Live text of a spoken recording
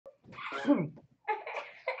Woof, woof.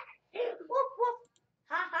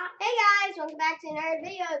 Ha, ha. Hey guys, welcome back to another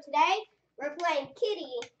video. Today we're playing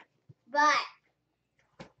Kitty, but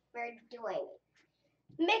we're doing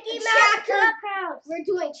Mickey Mouse Clubhouse. We're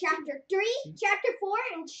doing Chapter 3, Chapter 4,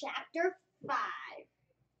 and Chapter 5.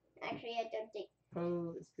 Actually, I don't think.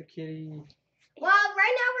 Oh, it's the kitty. Well,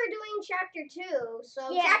 right now we're doing Chapter 2.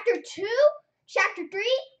 So yeah. Chapter 2, Chapter 3,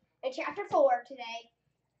 and Chapter 4 today.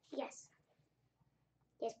 Yes.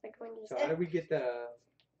 Yes, we're doing these. So how do we get the...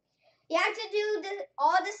 You have to do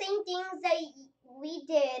all the same things that we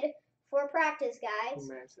did for practice, guys.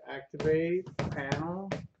 Let's activate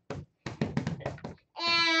panel.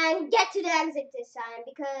 And get to the exit this time,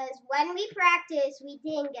 because when we practice, we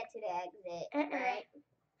didn't get to the exit, right?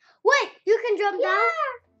 Wait, you can jump down?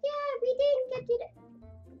 Yeah, we didn't get to the...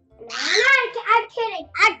 No, I'm kidding.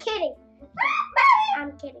 I'm kidding.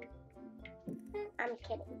 I'm kidding. I'm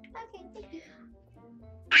kidding. Okay, thank you.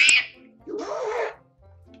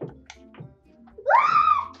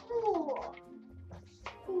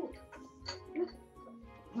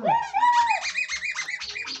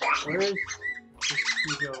 Where is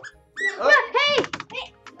you go? Oh. Hey!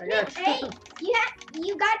 I got you. Hey!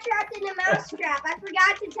 You got trapped in a mouse trap. I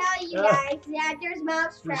forgot to tell you guys that there's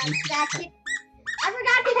mouse traps. That's it. I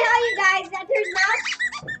forgot to tell you guys that there's mouse.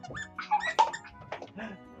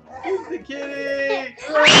 It's the kitty.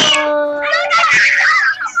 I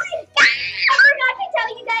forgot to tell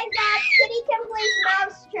you guys that Kitty can place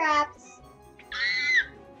mouse traps.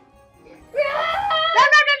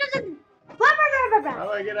 How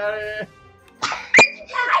do I get out of here?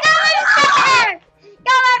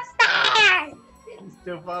 Go upstairs! You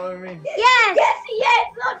still following me? Yes! Yes!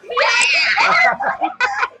 Look behind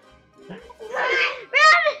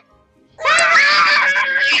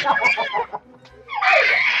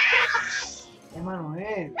Emmanuel,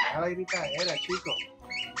 deja la gritadera, chico.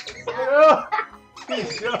 Wait!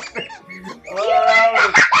 Somebody...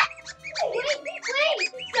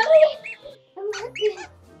 I'm looking.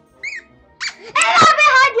 Hey, I'm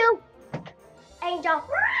behind you! Angel.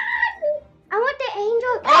 I want the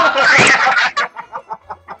angel.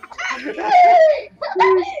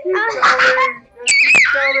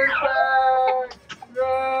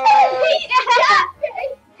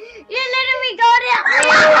 You're letting me go down.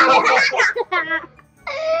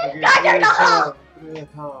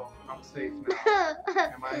 I'm safe now.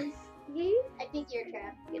 Am I? I think you're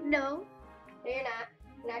trapped. No, you're not.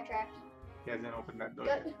 You're not trapped. Yeah, then open that door.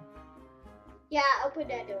 Yeah, open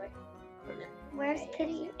that door. Okay. Where's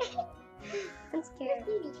Kitty? I'm scared.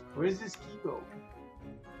 Where's this key go?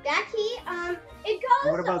 That key, it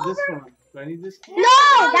goes. What about over... this one? Do I need this key? No,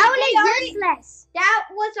 that one is useless. That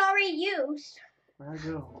was already used. Where'd I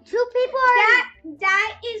go? 2 people are.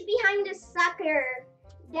 That is behind the sucker.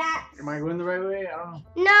 Am I going the right way? I don't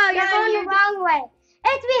know. No, you're going the wrong way.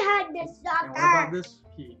 It's behind the sucker. And what about this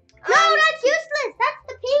key? No, that's useless. That's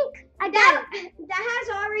the pink. That has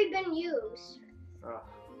already been used.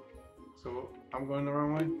 So I'm going the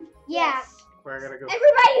wrong way? Yes. Where I gotta go?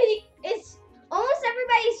 Almost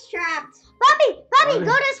everybody's trapped. Bobby,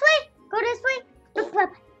 go this way. Go this way.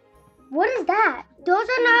 What is that? Those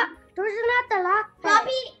are not the lock.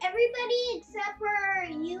 Bobby, everybody except for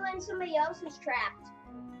you and somebody else is trapped.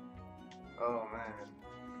 Oh man.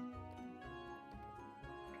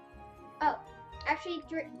 Oh, actually,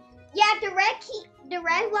 yeah, the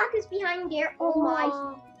red lock is behind there. Oh my.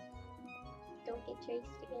 Don't get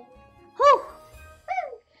chased again. Whew.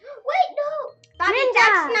 Wait, no. Bobby,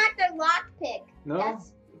 that's not the lock pick. No? What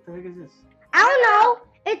the heck is this? I don't know.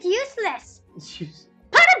 It's useless. It's useless.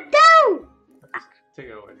 Put it down. Take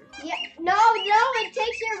it away. Yeah. No, it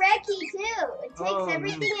takes your red key too. It takes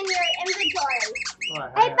everything in your inventory.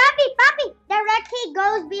 Hey, Bobby, the red key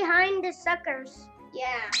goes behind the suckers.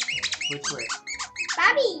 Yeah. Which way?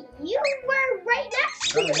 Bobby, you were right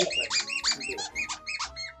next to it.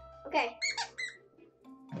 Okay.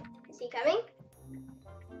 Is he coming?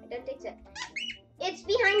 I don't think so. It's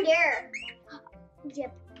behind there.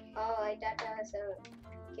 Yep. Oh, I thought that was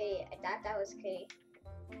Kitty. I thought that was Kitty.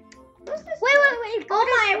 What's this? Wait. Go this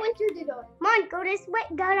way. I went through the door. Come on, go this way.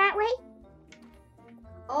 Go that way.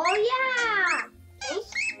 Oh yeah. Hey,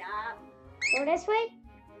 stop. Go this way.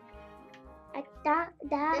 I thought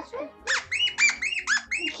that. This way.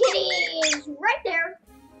 Kitty is right there.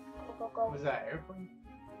 Go. Was that airplane?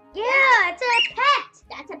 Yeah, it's a pet.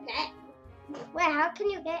 That's a pet. Wait, how can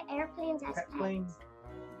you get airplanes as pets? Planes?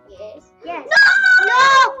 Yes. No!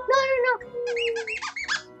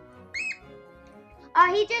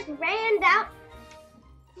 He just ran out.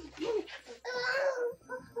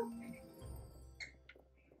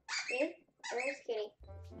 Where's Kitty?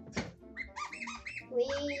 We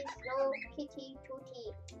No kitty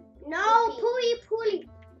tootie. No pooey pooey.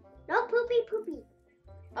 No poopy poopy.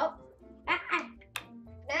 Oh. Nah.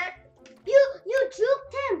 You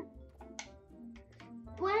juked him.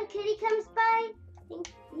 When kitty comes by, you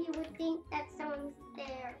would think that someone's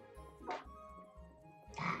there.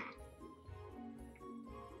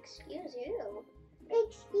 Excuse you.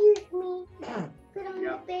 Excuse me. Put on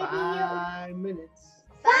your baby Yoda. 5 minutes.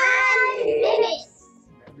 5 minutes.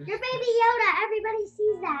 Your Baby Yoda. Everybody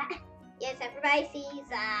sees that. Yes, everybody sees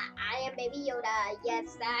I am Baby Yoda.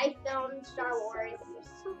 Yes, I filmed Star Wars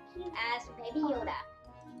So cute. as Baby Yoda.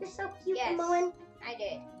 You're so cute, Yes. Emmanuel. I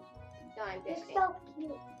did. No, I'm You're just kidding. so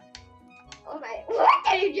cute. Oh my! What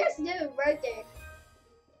did you just do right there?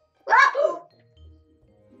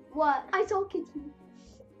 What? I saw kitty.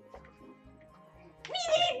 We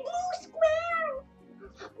need blue square.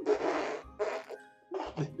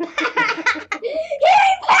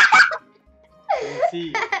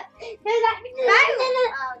 See. Oh,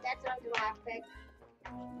 that's not dramatic.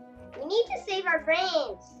 We need to save our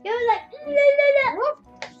friends. You're like,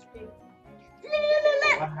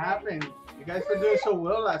 What happened? You guys were doing so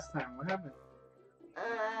well last time. What happened?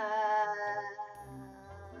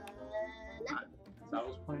 Nothing. I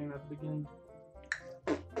was playing at the beginning.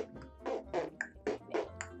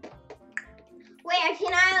 Wait, I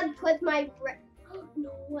cannot put my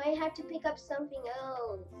no, I have to pick up something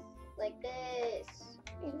else. Like this.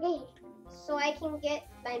 So I can get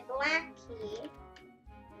my black key.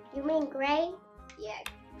 you mean gray? Yeah,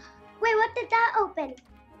 Wait, what did that open?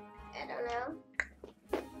 I don't know.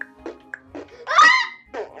 Ah!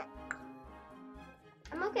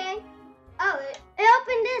 I'm okay. Oh, It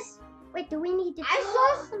opened this. Wait, do we need to? I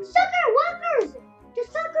saw some sucker walkers. The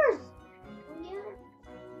suckers. yeah.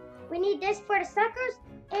 We need this for the suckers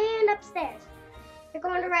and upstairs. They're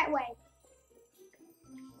going the right way.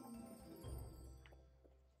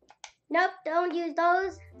 Nope, don't use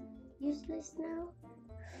those. Useless now.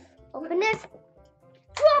 Open this.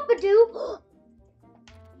 Drop-a-doo.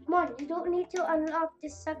 Come on, you don't need to unlock the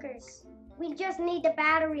suckers. We just need the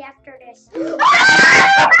battery after this.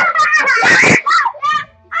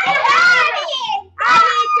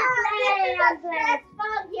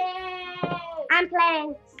 I'm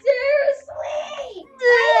playing. Seriously!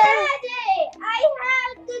 I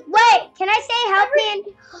had it! Wait, can I say help me in...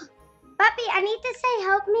 Puppy, I need to say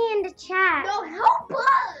help me in the chat. No, help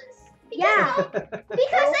us! Yeah.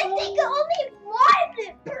 Because I think only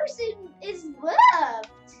one person is left.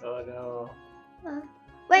 Oh no.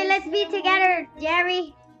 Wait, let's be together,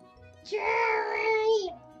 Jerry. Jerry!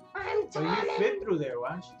 I'm Well, you Tommy. fit through there. Why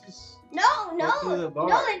don't you just... No, Go through the bar.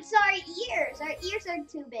 no, it's our ears. Our ears are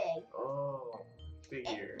too big. Oh,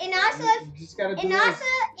 figure. And also, You just gotta do And this.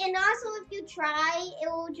 also, if you try, it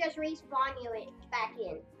will just respawn you back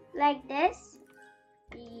in. Like this.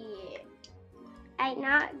 Yeah. I'm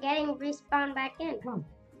not getting respawned back in. Oh,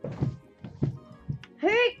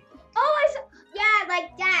 I saw. Yeah,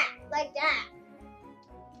 like that.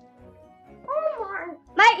 Oh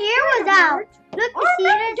My ear was out. Look, you see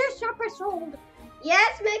it? just shop or sold.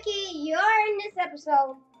 Yes, Mickey, you're in this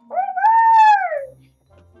episode.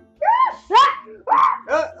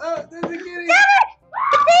 There's a kitty.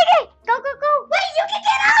 Go, go, go. Wait, you can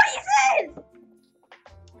get out, he says.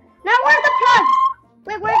 Now where's the plug?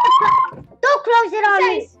 Wait, where's the plug? Don't close it on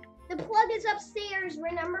me. Says, the plug is upstairs,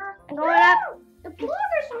 remember? I'm going up. The plug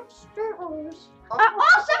is upstairs. Oh,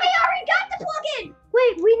 somebody already got the plug in.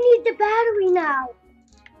 Wait, we need the battery now.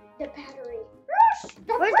 The battery. Where's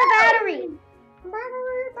the battery?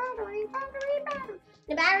 Battery.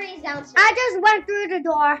 The battery is downstairs. I just went through the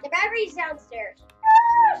door. The battery is downstairs.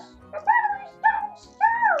 Yes, the battery is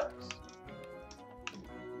downstairs.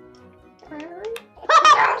 Battery?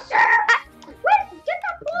 Downstairs. Wait, get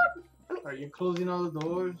that plug. Are you closing all the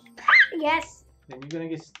doors? Yes. Then you're gonna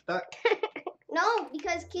get stuck. No,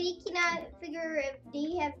 because Kitty cannot figure if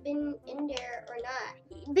they have been in there or not.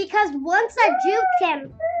 Because once I juked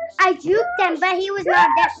him, but he was not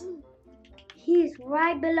there. He's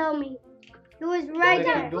right below me. He was right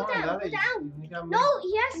Go there. Go down. You got No,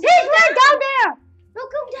 yes. He's right down there. No,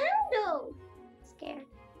 go down though. Scared.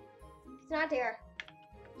 It's not there.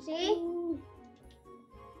 See?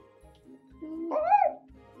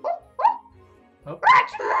 Oh.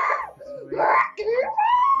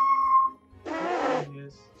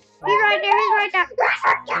 Yes. He's right there. He's right there.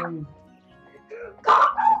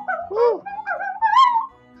 Ooh.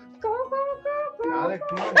 Got it,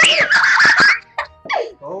 come on.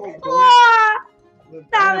 Oh, Ah. look,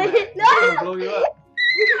 Stop dynamite. it. It's gonna blow you up.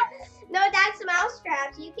 No, that's mouse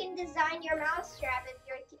straps. You can design your mouse strap if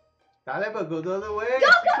you're. Dale, but go the other way. Go!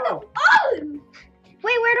 Chico. Oh! Wait,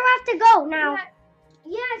 where do I have to go now?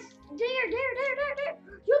 Yes, there.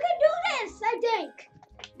 You can do this, I think.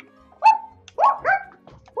 What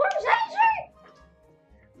is that?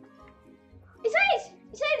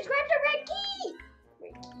 Isaias, grab the red key.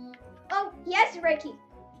 Oh, he has the red key.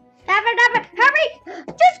 David, hurry!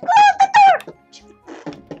 Just close the door!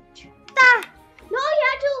 No, you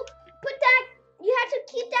had to put that. You had to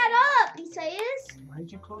keep that up, Isaias. Why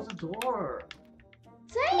did you close the door?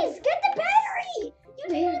 Isaias, get the battery. You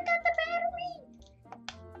didn't get the battery.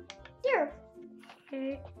 Here.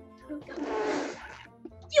 You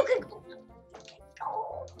can go.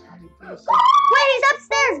 Wait, he's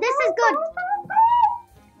upstairs. This is good.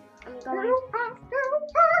 I'm going. Hurry.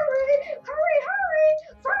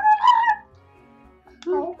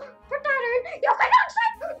 Oh, put that in. You can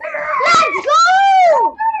Let's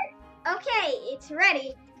go! Okay, it's ready.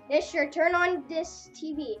 This should turn on this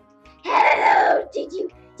TV. Hello, did you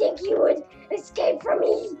think you would escape from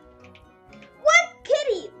me? What,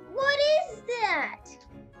 kitty? What is that?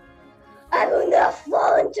 I will not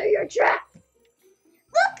fall into your trap.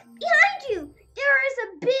 Look behind you. There is a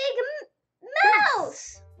big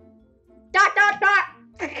mouse. Dot.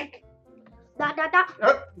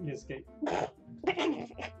 Oh, you escaped.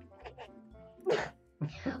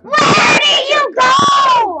 Where did you go?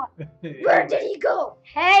 Where did he go?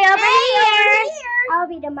 Hey, over here. Over here. I'll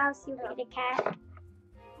be the mouse, you be the cat.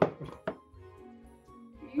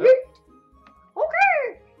 Okay,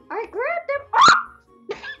 I grabbed them.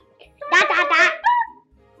 Dot.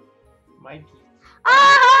 Mikey.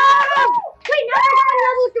 Oh! Wait, now we're on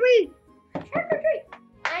level 3.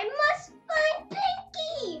 I must find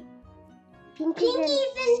Pinky. Pinky's Pinky's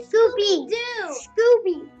and and Scooby. Scooby-Doo.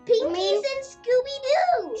 Scooby. Pinky's and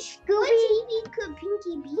Scooby-Doo. What Scooby. TV could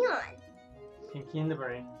Pinky be on? Pinky in the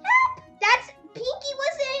brain. That's Pinky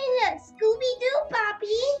was in Scooby-Doo,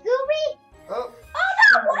 Poppy. Scooby? Oh. Oh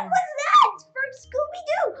no, what was that? From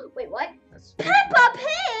Scooby-Doo. Wait, what? That's Peppa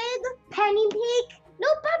Pig. Penny Pig. No,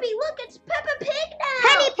 Poppy, look, it's Peppa Pig now.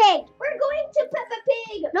 Penny Pig. We're going to Peppa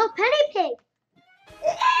Pig. No, Penny Pig.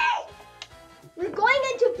 We're going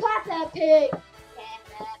into Peppa Pig.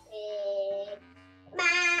 Peppa Pig.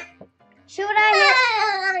 Should I?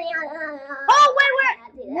 Oh, wait.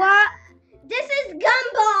 What? This is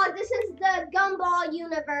Gumball. This is the Gumball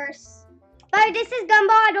universe. Wait, this is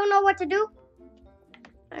Gumball. I don't know what to do.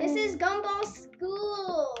 This is Gumball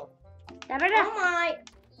School. Da. Oh my!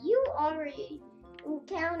 You already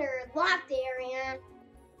encountered locked area.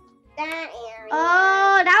 That area.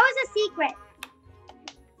 Oh, that was a secret.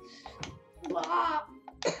 Blah.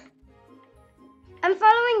 I'm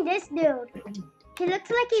following this dude. He looks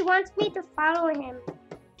like he wants me to follow him.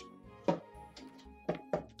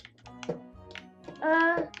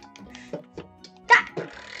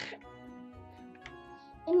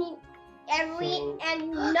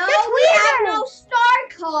 And no, That's we have weird. no star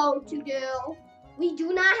code to do. We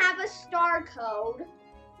do not have a star code.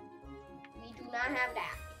 We do not have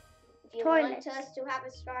that. If you Toilets. want us to have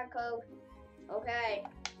a star code, okay.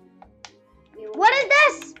 We will- What is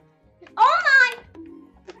this? Oh my!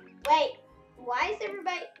 Wait, why is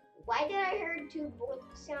everybody? Why did I hear two boink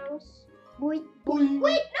sounds? Boy.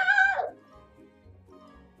 Wait, no!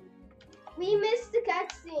 We missed the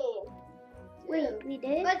cutscene. Wait, we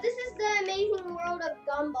did? But this is the amazing world of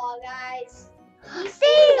Gumball, guys. If you've See?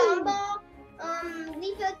 seen Gumball,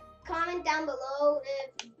 leave a comment down below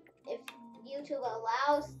if YouTube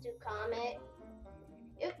allows to comment.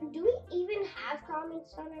 Do we even have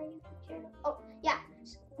comments on our YouTube channel? Oh, yeah.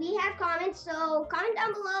 We have comments, so comment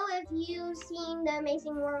down below if you've seen the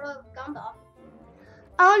amazing world of Gumball.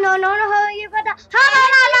 Oh, no, you got the...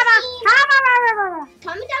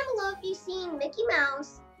 Comment down below if you've seen Mickey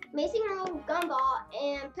Mouse, Amazing World of Gumball,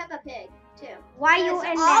 and Peppa Pig, too. Why you Because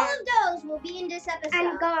in all there? of those will be in this episode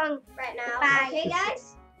I'm going. right now. Bye. Okay,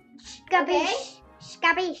 guys? Scabbish.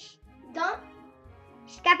 Scabbish. Don't. Have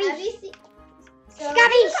Scabbish. you seen? So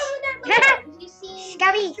Scabbish. comment down below if you've seen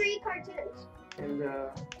Scabbish. those 3 cartoons. Can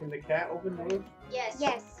the cat open doors? Yes.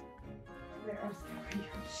 Yes. There are sorry.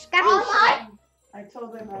 Scabbish. Oh my! I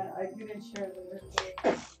told them I didn't share the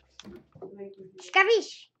link with you.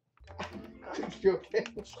 Scabbish. You okay?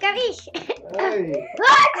 Scabbish. Hey!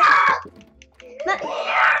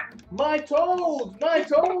 My toes! My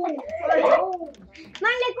toes! My toes!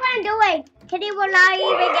 Man, look what I'm doing. Kitty will not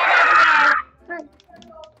even get in here.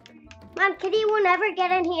 Man, Kitty will never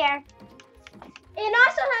get in here. And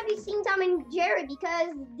also, have you seen Tom and Jerry? Because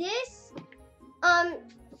this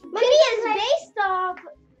video is based off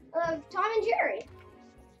of Tom and Jerry.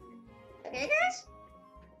 Okay, guys?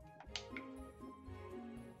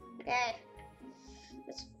 Okay.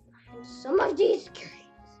 Let's find some of these curious.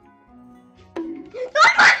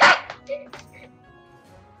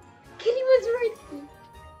 was right here.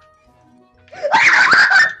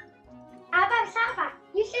 Abba, Saba,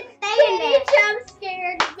 you should stay in Kitty there. jump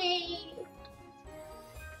scared me.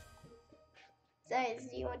 Guys,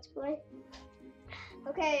 do you want to play?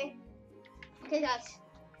 Okay. Okay, guys.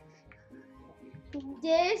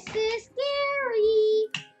 This is scary.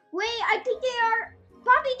 Wait, I think they are.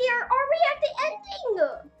 Bobby, they are already at the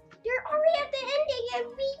ending. They're already at the ending, and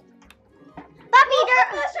Bobby,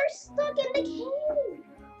 both of us are stuck in the cave.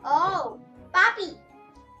 Oh, Bobby,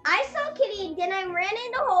 I saw Kitty, and then I ran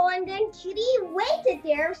in the hole, and then Kitty waited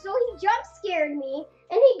there, so he jump scared me,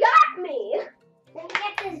 and he got me.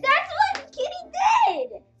 That's what Kitty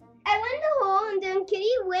did. I went in the hole, and then Kitty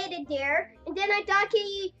waited there, and then I thought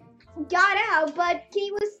Kitty got out, but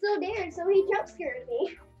Kitty was still there, so he jump scared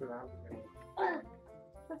me.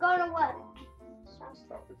 We're going to what?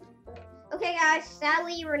 Okay, guys.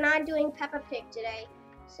 Sadly, we're not doing Peppa Pig today,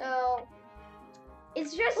 so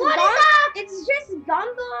it's just It's just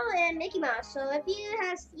Gumball and Mickey Mouse. So if you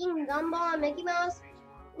have seen Gumball and Mickey Mouse,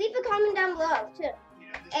 leave a comment down below too.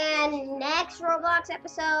 And next Roblox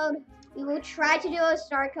episode, we will try to do a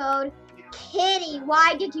star code. Kitty,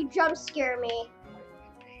 why did you jump scare me?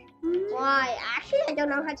 Why? Actually, I don't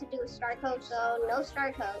know how to do a star code, so no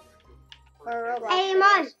star code for Roblox. Hey,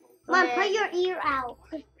 Mom, put your ear out.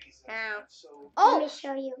 Ow. Let Oh, me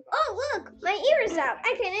show you. oh, look, my ear is out.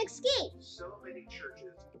 I can escape.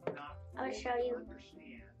 I'll show you.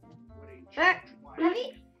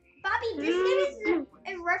 Bobby, this game is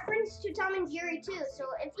a reference to Tom and Jerry too. So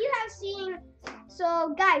if you have seen,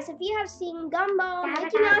 guys, if you have seen Gumball,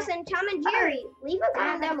 Mickey Mouse, and Tom and Jerry, leave a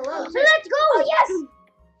comment down below. So let's go. Oh yes.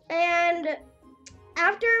 And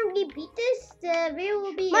after we beat this, the video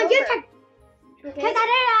will be over. Your turn. Okay.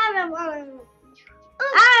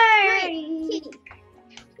 Oh, Great, Kitty.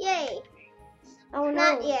 Yay. Oh no.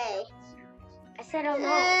 Not yay. I said oh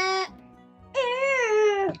no.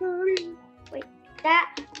 Wait,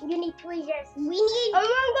 that you need tweezers. We need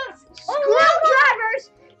Among Us.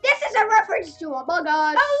 screwdrivers. This is a reference to Among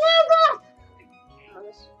Us.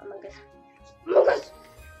 Among Us.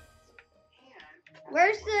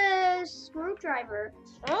 Where's the screwdriver?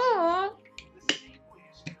 Oh.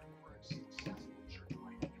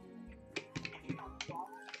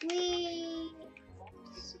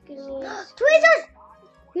 Tweezers.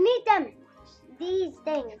 You need them. These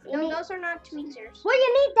things. No, those are not tweezers. Well,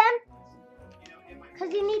 you need them.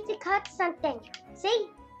 Because you need to cut something. See?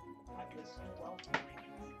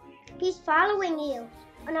 He's following you.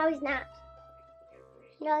 Oh, no, he's not.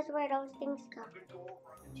 He knows where those things go.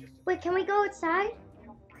 Wait, can we go outside?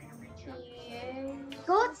 Yeah.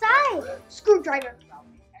 Go outside. Screwdriver.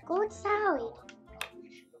 Go outside.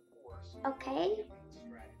 Okay.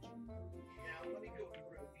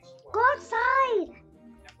 Go outside.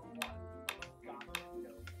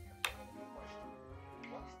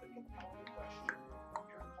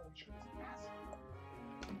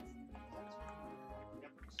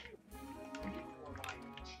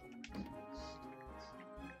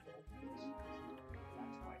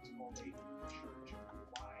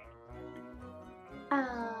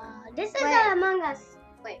 This is Among Us.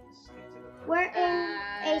 Wait. We're in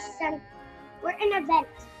we're in an event.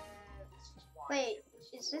 Wait.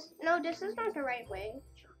 Is this? No, this is not the right way.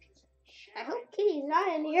 I hope Kitty's not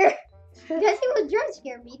in here. Because he was jump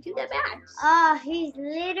scared me to the max. He's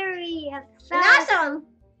literally a fast. Awesome.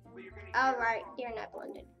 All right, you're not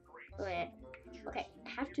blended. Okay, I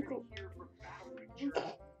have to go.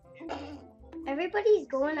 Everybody's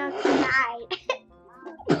going outside.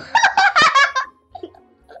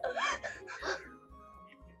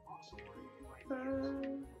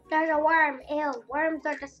 There's a worm. Ew, worms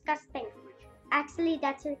are disgusting. Actually,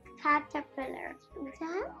 that's a caterpillar.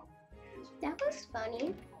 That was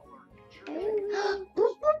funny. Here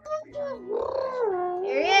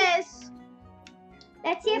he is.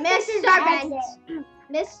 Let's see if this is Mr. the Vent. exit.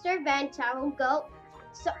 Mr. Vent, I will go.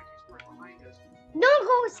 So, No,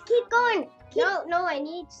 go. Keep going. no, I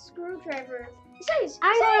need screwdriver. Besides,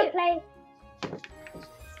 I'm gonna play.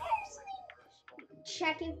 Seriously?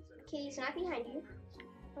 Check if Kitty's not behind you.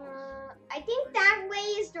 I think that way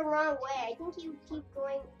is the wrong way. I think you keep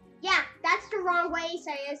going. Yeah, that's the wrong way,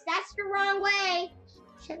 Isaias. That's the wrong way.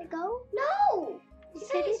 Should I go? No!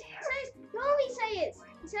 Isaias, No,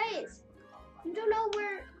 Isaias. You don't know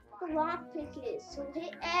where the lockpick is, so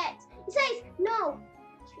hit X. Isaias, no!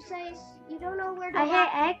 Isaias, you don't know where the I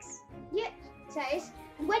hit X. Yeah, Isaias,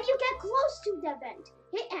 when you get close to the vent,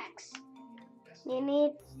 hit X. You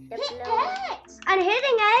need the Hit blue. X! I'm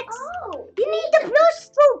hitting X. Oh! You need the blue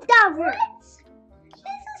screwdriver. What? This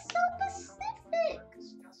is so specific.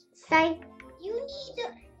 Say. You need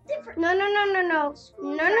the different. No. No. No.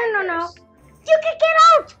 Screwdrivers. You can get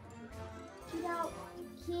out. Get out.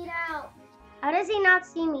 Get out. How does he not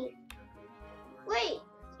see me? Wait,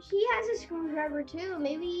 he has a screwdriver too.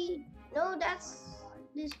 Maybe. No, that's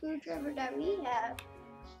the screwdriver that we have.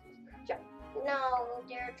 No,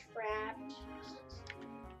 they're trapped.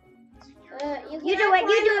 You You do cannot it,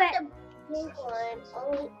 you do climb it. up the pink one.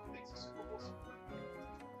 Only.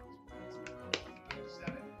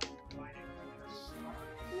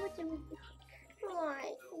 What do we do?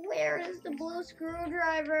 Why? Where is the blue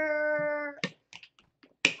screwdriver?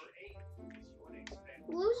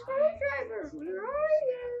 Blue screwdriver, where are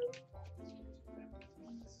you?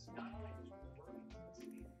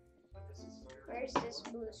 Where's this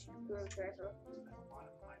blue screwdriver?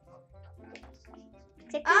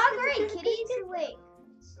 Oh, great, Kitty's awake.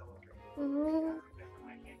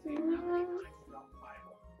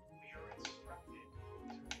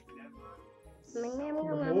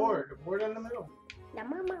 The board in the middle. The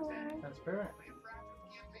mama one. Transparent.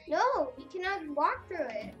 No, you cannot walk through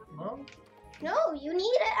it. No? No, you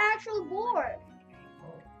need an actual board.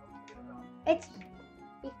 It's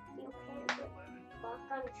if you can walk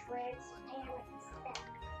on transparent stuff.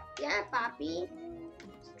 Yeah, Poppy.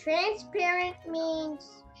 Transparent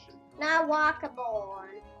means not walkable on.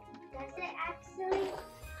 Does it actually?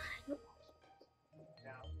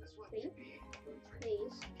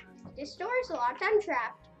 Please. This door is locked. I'm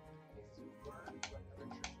trapped.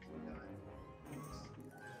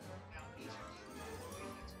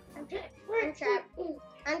 I'm trapped.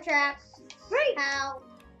 I'm trapped. Right. How?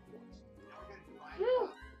 Whoa.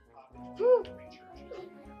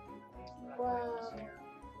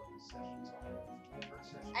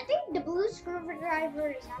 I think the blue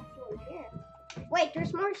screwdriver is actually here. Wait,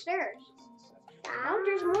 there's more stairs. Oh,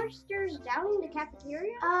 there's more stairs down in the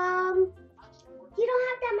cafeteria? You don't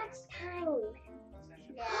have that much time.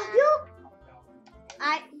 Yeah. You.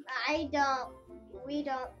 I don't. We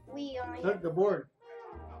don't. We only. Look, the board.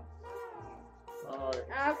 Oh, Okay.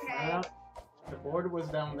 yeah. The board was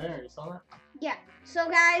down there. You saw that? Yeah. So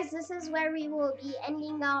guys, this is where we will be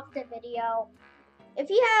ending off the video. If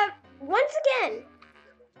you have, once again,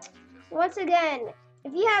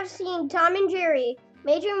 if you have seen Tom and Jerry,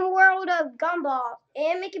 Major World of Gumball,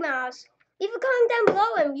 and Mickey Mouse, leave a comment down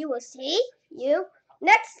below and we will see you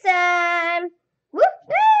next time.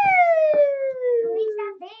 Woo-hoo! Leave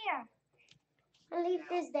that there. I'll leave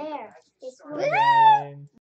this there. It's Bye.